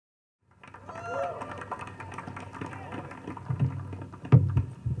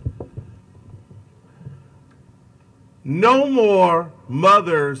No more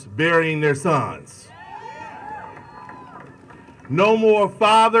mothers burying their sons. No more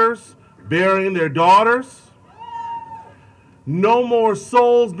fathers burying their daughters. No more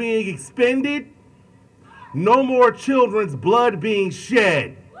souls being expended. No more children's blood being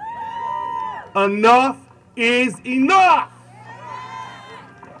shed. Enough is enough.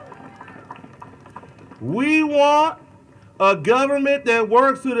 We want a government that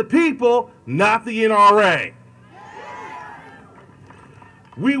works for the people, not the NRA.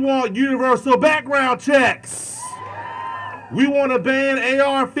 We want universal background checks. We want to ban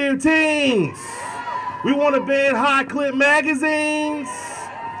AR-15s. We want to ban high-clip magazines.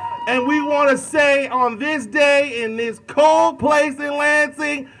 And we want to say on this day in this cold place in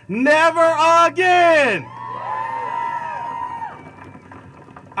Lansing, never again.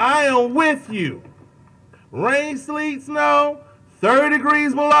 I am with you. Rain, sleet, snow, 30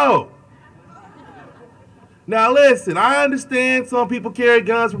 degrees below. Now listen, I understand some people carry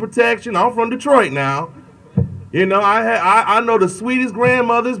guns for protection. I'm from Detroit now. You know, I know the sweetest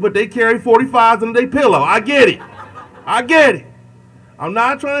grandmothers, but they carry 45s under their pillow. I get it. I get it. I'm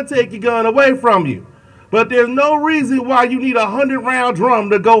not trying to take your gun away from you. But there's no reason why you need a 100-round drum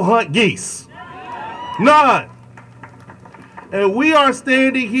to go hunt geese. None. And we are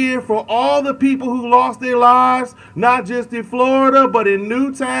standing here for all the people who lost their lives, not just in Florida, but in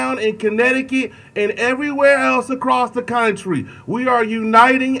Newtown, in Connecticut, and everywhere else across the country. We are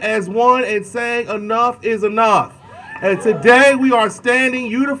uniting as one and saying enough is enough. And today we are standing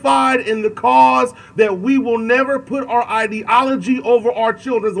unified in the cause that we will never put our ideology over our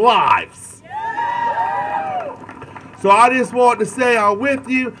children's lives. So I just want to say I'm with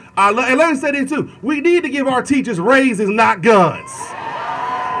you. And let me say this too. We need to give our teachers raises, not guns.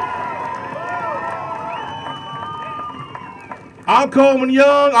 I'm Coleman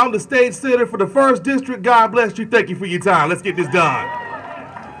Young. I'm the state senator for the 1st District. God bless you. Thank you for your time. Let's get this done.